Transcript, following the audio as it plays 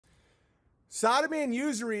Sodomy and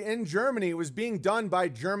usury in Germany was being done by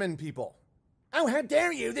German people. Oh, how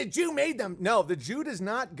dare you? The Jew made them. No, the Jew does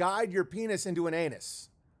not guide your penis into an anus.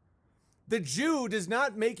 The Jew does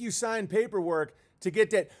not make you sign paperwork to get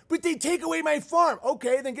that. But they take away my farm.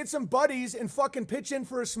 Okay, then get some buddies and fucking pitch in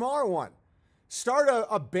for a smaller one. Start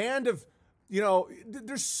a band of,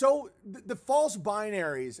 the false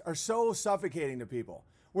binaries are so suffocating to people.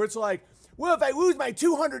 Where it's like, well, if I lose my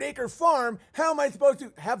 200-acre farm, how am I supposed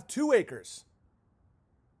to have 2 acres?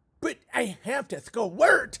 But I have to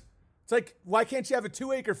squirt. It's like, why can't you have a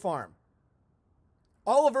 2-acre farm?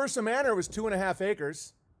 All of Ursa Manor was 2.5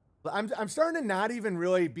 acres. I'm starting to not even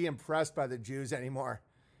really be impressed by the Jews anymore.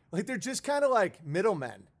 Like, they're just kind of like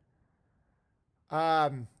middlemen.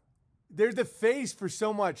 They're the face for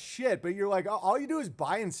so much shit, but you're like, all you do is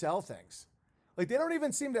buy and sell things. Like, they don't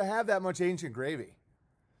even seem to have that much ancient gravy.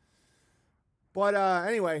 But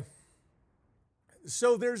anyway,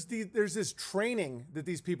 so there's this training that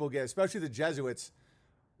these people get, especially the Jesuits,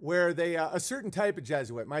 where they, a certain type of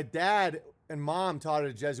Jesuit. My dad and mom taught at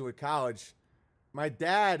a Jesuit college. My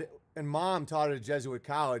dad and mom taught at a Jesuit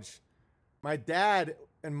college. My dad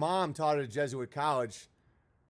and mom taught at a Jesuit college.